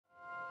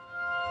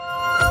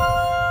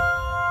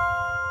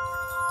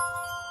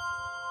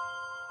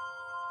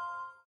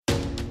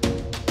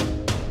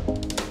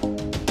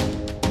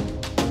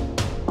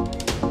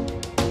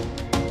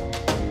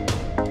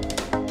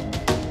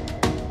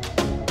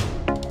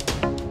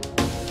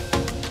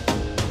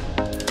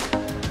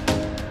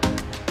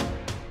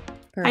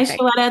Hi, Perfect.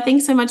 Shweta.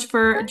 Thanks so much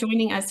for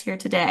joining us here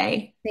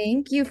today.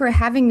 Thank you for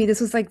having me. This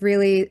was like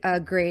really a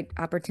great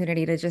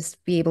opportunity to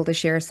just be able to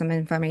share some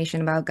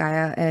information about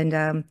Gaia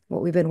and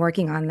what we've been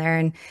working on there,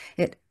 and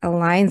it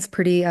aligns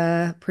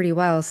pretty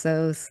well.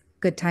 So it's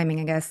good timing,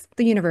 I guess.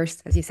 The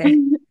universe, as you say.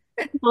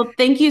 Well,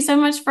 thank you so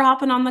much for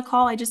hopping on the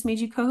call. I just made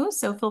you co-host,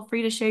 so feel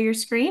free to share your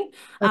screen,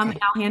 and Okay.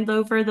 I'll hand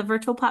over the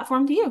virtual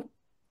platform to you.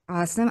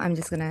 Awesome. I'm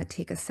just gonna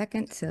take a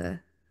second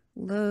to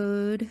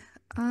load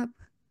up,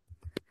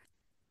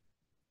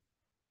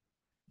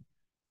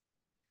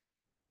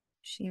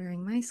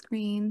 sharing my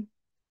screen.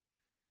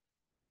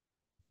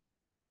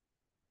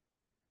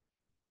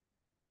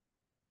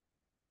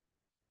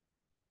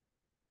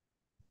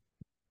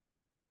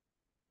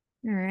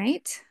 All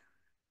right.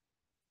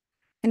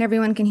 And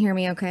everyone can hear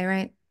me okay,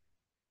 right?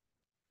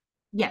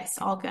 Yes,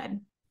 all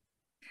good.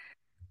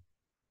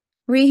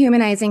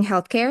 Rehumanizing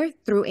healthcare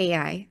through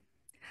AI.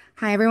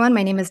 Hi, everyone.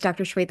 My name is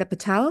Dr. Shweta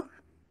Patel,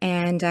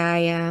 and I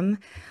am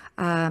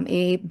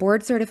a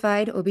board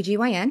certified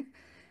OBGYN,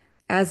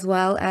 as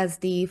well as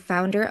the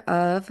founder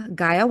of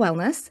Gaya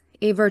Wellness,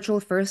 a virtual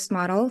first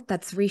model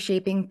that's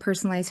reshaping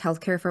personalized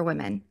healthcare for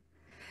women.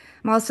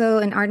 I'm also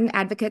an ardent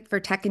advocate for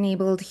tech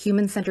enabled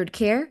human centered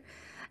care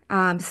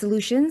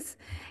solutions.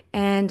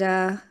 And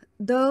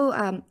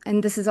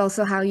and this is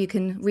also how you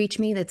can reach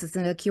me. This is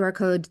a QR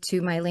code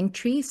to my link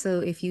tree. So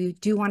if you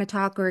do want to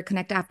talk or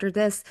connect after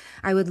this,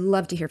 I would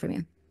love to hear from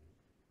you.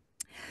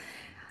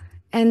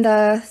 And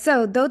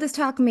though this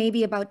talk may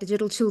be about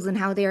digital tools and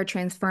how they are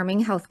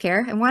transforming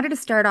healthcare, I wanted to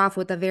start off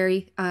with a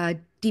very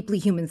deeply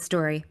human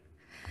story.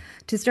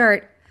 To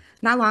start,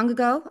 not long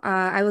ago,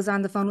 I was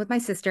on the phone with my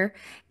sister,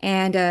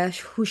 and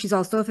who she's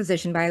also a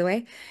physician, by the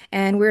way,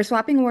 and we were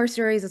swapping war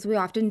stories as we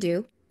often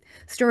do.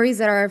 Stories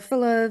that are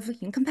full of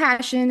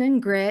compassion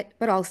and grit,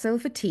 but also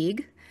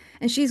fatigue.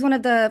 And she's one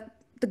of the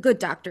good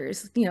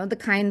doctors, the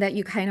kind that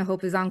you kind of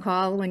hope is on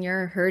call when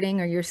you're hurting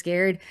or you're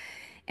scared.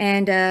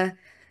 And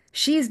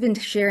she's been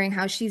sharing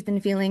how she's been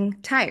feeling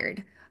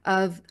tired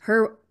of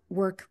her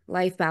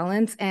work-life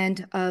balance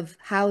and of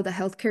how the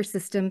healthcare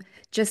system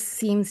just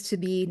seems to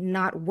be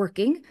not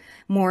working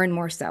more and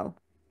more so.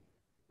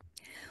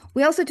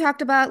 We also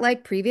talked about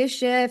like previous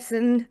shifts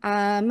and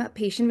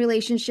patient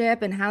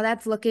relationship and how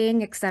that's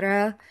looking,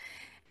 etc.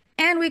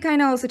 And we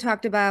kind of also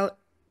talked about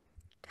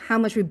how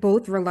much we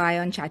both rely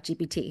on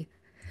ChatGPT.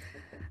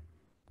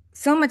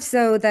 So much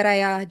so that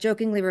I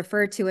jokingly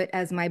refer to it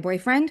as my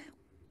boyfriend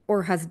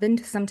or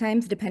husband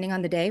sometimes, depending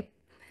on the day.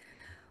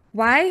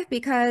 Why?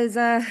 Because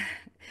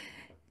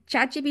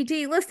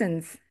ChatGPT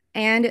listens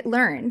and it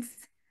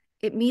learns.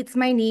 It meets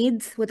my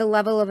needs with a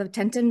level of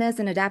attentiveness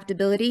and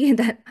adaptability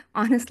that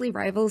honestly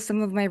rivals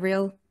some of my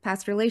real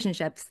past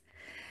relationships.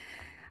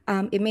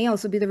 It may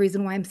also be the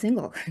reason why I'm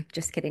single.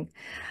 Just kidding.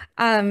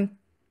 Um,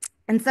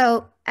 and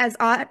so, as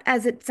odd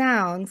as it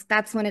sounds,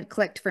 that's when it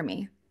clicked for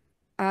me.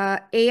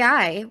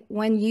 AI,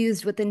 when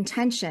used with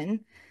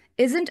intention,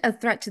 isn't a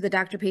threat to the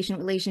doctor-patient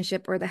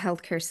relationship or the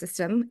healthcare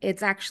system.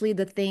 It's actually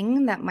the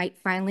thing that might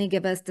finally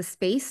give us the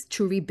space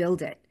to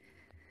rebuild it.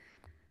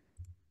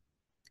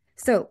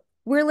 So,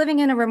 we're living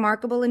in a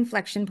remarkable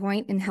inflection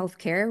point in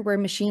healthcare where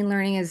machine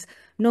learning is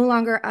no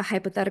longer a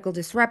hypothetical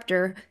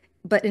disruptor,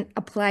 but an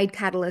applied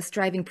catalyst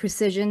driving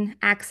precision,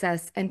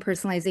 access, and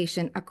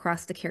personalization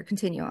across the care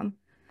continuum.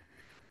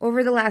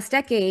 Over the last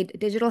decade,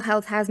 digital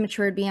health has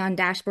matured beyond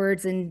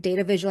dashboards and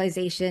data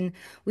visualization.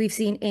 We've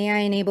seen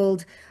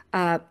AI-enabled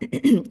uh,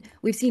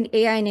 we've seen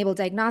AI-enabled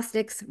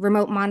diagnostics,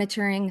 remote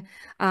monitoring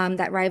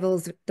that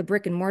rivals the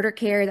brick and mortar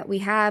care that we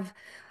have.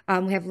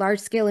 We have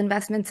large-scale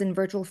investments in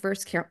virtual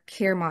first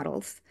care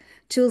models.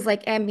 Tools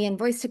like ambient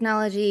voice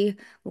technology,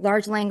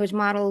 large language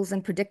models,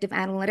 and predictive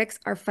analytics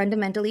are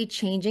fundamentally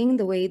changing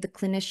the way the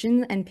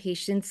clinician and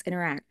patients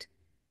interact.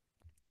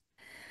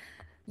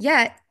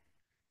 Yet,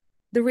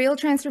 the real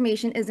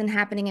transformation isn't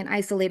happening in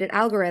isolated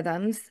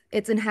algorithms.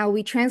 It's in how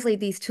we translate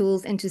these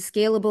tools into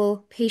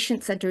scalable,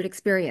 patient-centered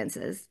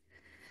experiences.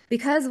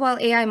 Because while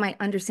AI might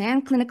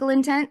understand clinical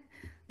intent,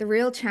 the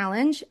real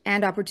challenge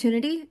and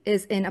opportunity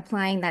is in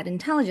applying that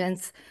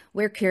intelligence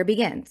where care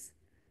begins.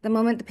 The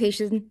moment the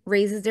patient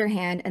raises their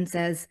hand and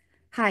says,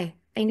 "Hi,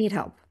 I need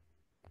help."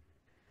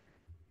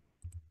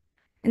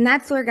 And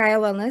that's where Gaia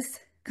Wellness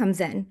comes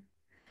in.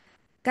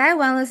 Gaya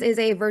Wellness is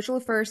a virtual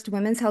first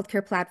women's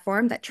healthcare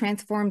platform that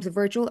transforms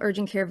virtual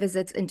urgent care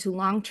visits into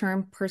long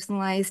term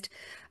personalized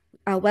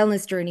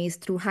wellness journeys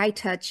through high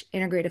touch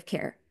integrative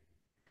care.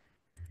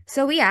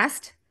 So we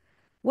asked,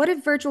 what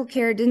if virtual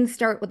care didn't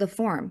start with a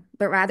form,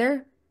 but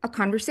rather a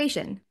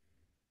conversation?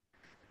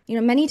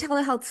 Many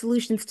telehealth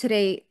solutions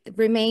today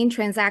remain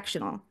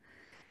transactional,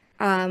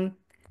 um,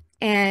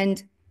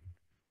 and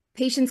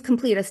patients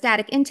complete a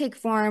static intake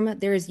form.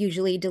 There is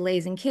usually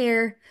delays in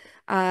care.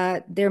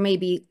 There may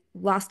be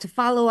loss to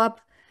follow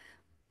up.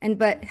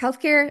 But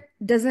healthcare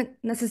doesn't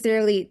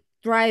necessarily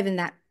thrive in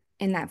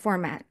that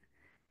format.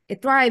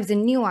 It thrives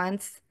in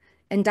nuance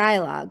and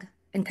dialogue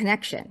and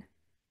connection.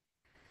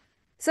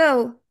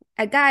 So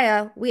at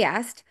Gaia, we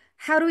asked,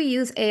 how do we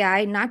use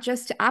AI not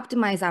just to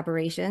optimize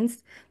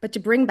operations, but to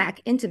bring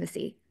back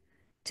intimacy?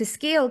 to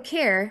scale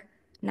care,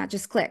 not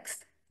just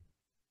clicks.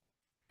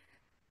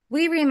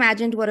 We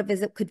reimagined what a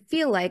visit could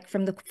feel like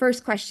from the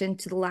first question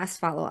to the last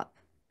follow-up.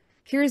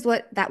 Here's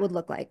what that would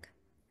look like.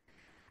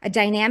 A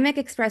dynamic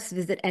express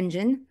visit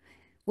engine,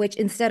 which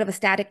instead of a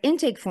static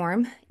intake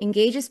form,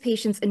 engages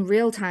patients in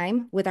real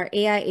time with our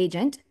AI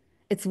agent.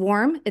 It's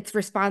warm, it's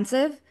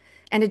responsive,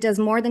 and it does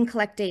more than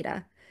collect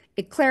data.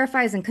 It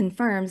clarifies and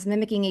confirms,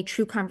 mimicking a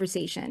true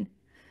conversation.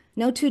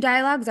 No two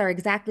dialogues are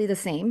exactly the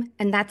same,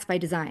 and that's by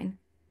design.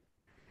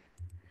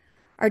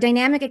 Our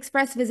dynamic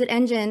express visit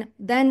engine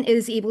then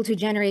is able to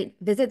generate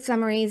visit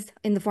summaries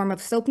in the form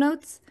of SOAP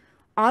notes,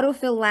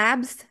 autofill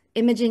labs,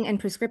 imaging and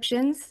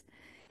prescriptions,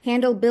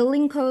 handle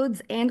billing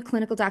codes and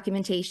clinical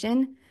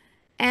documentation,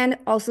 and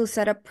also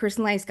set up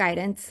personalized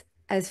guidance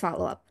as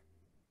follow-up.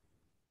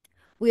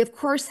 We, of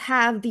course,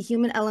 have the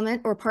human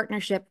element or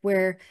partnership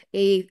where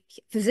a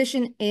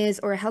physician is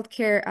or a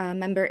healthcare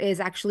member is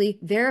actually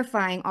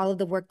verifying all of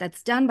the work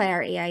that's done by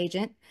our AI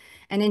agent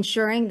and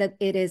ensuring that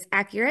it is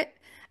accurate,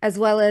 as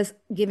well as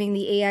giving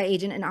the AI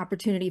agent an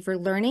opportunity for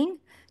learning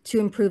to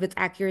improve its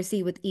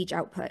accuracy with each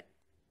output.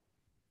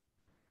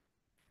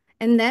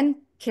 And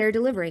then care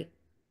delivery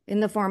in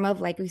the form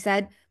of, like we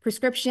said,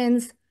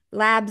 prescriptions,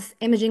 labs,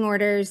 imaging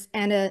orders,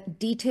 and a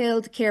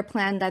detailed care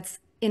plan that's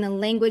in a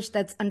language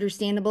that's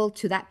understandable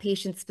to that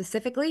patient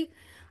specifically,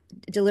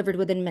 delivered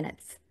within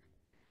minutes.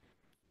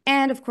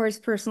 And of course,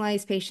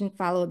 personalized patient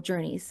follow-up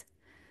journeys.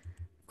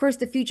 Of course,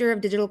 the future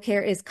of digital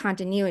care is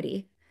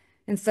continuity.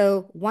 And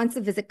so once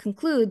a visit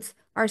concludes,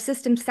 our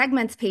system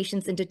segments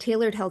patients into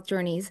tailored health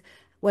journeys,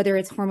 whether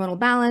it's hormonal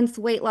balance,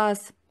 weight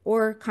loss,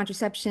 or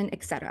contraception,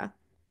 etc.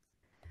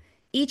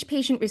 Each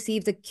patient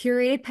receives a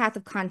curated path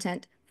of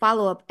content,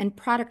 follow-up, and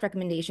product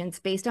recommendations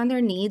based on their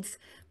needs,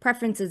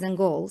 preferences, and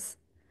goals.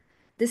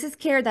 This is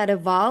care that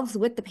evolves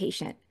with the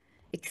patient.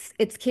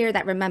 It's care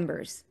that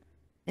remembers.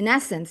 In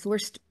essence, we're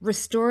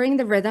restoring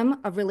the rhythm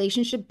of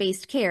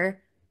relationship-based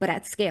care, but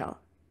at scale.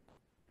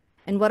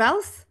 And what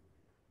else?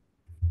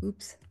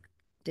 Oops,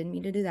 didn't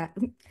mean to do that.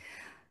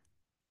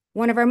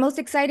 One of our most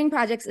exciting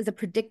projects is a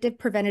predictive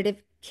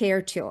preventative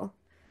care tool.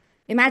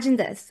 Imagine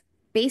this.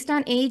 Based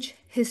on age,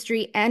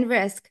 history, and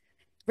risk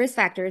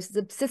factors,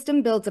 the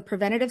system builds a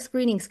preventative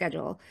screening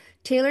schedule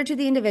tailored to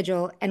the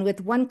individual, and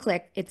with one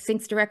click, it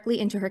syncs directly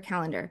into her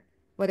calendar,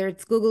 whether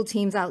it's Google,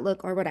 Teams,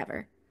 Outlook, or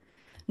whatever.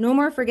 No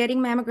more forgetting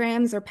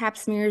mammograms or pap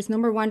smears, no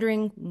more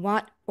wondering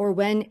what or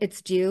when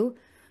it's due,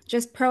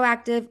 just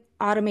proactive,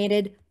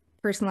 automated,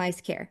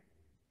 personalized care.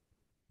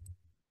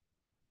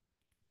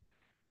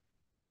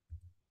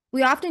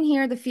 We often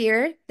hear the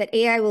fear that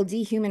AI will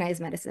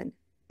dehumanize medicine,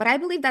 but I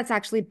believe that's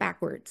actually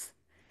backwards.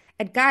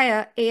 At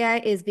Gaia, AI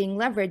is being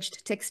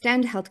leveraged to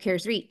extend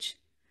healthcare's reach.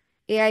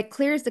 AI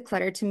clears the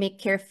clutter to make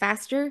care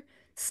faster,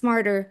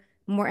 smarter,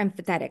 more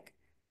empathetic.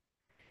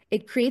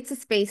 It creates a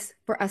space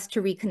for us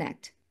to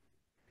reconnect.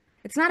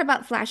 It's not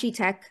about flashy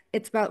tech,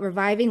 it's about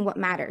reviving what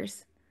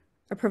matters.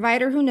 A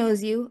provider who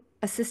knows you,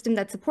 a system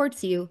that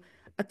supports you,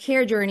 a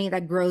care journey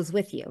that grows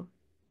with you.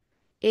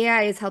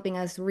 AI is helping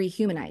us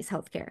rehumanize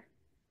healthcare.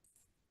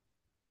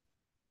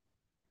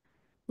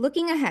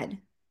 Looking ahead,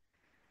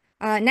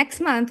 next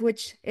month,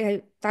 which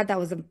I thought that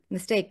was a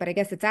mistake, but I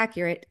guess it's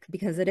accurate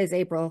because it is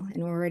April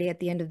and we're already at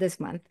the end of this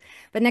month.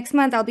 But next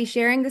month, I'll be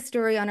sharing the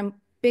story on a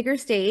bigger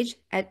stage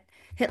at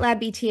HITLAB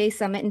BTA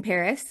Summit in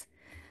Paris.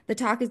 The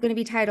talk is going to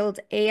be titled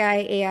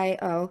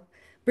AIAIO,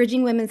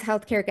 Bridging Women's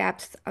Healthcare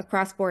Gaps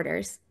Across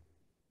Borders.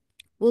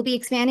 We'll be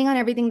expanding on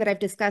everything that I've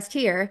discussed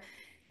here,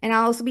 and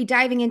I'll also be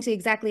diving into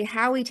exactly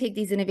how we take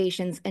these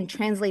innovations and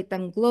translate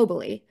them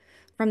globally,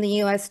 from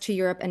the US to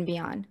Europe and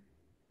beyond.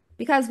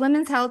 Because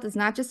women's health is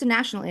not just a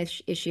national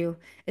issue,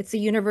 it's a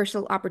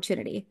universal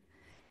opportunity.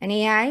 And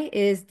AI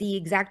is the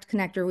exact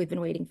connector we've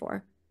been waiting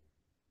for.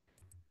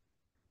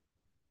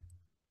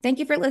 Thank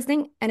you for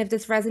listening. And if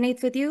this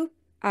resonates with you,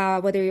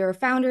 whether you're a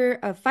founder,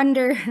 a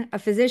funder, a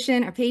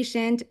physician, a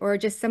patient, or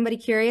just somebody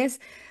curious,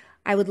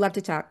 I would love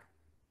to talk.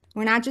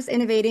 We're not just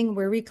innovating,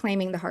 we're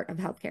reclaiming the heart of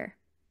healthcare.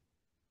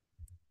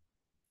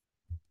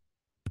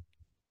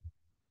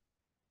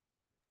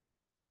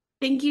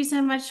 Thank you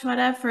so much,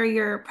 Shweta, for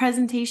your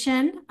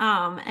presentation.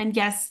 And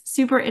yes,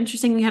 super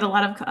interesting. We had a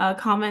lot of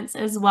comments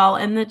as well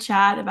in the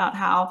chat about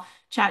how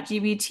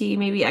ChatGPT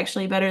may be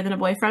actually better than a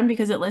boyfriend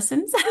because it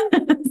listens.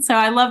 So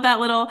I love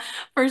that little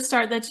first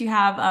start that you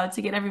have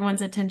to get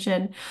everyone's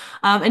attention.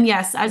 And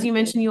yes, as you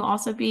mentioned, you'll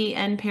also be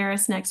in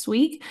Paris next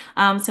week.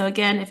 So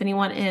again, if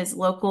anyone is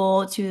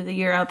local to the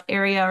Europe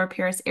area or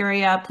Paris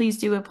area, please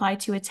do apply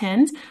to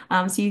attend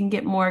so you can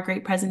get more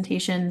great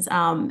presentations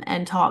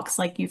and talks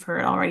like you've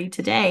heard already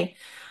today.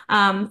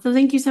 So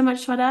thank you so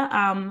much,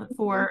 Shweta,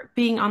 for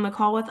being on the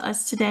call with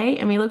us today,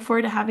 and we look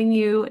forward to having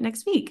you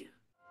next week.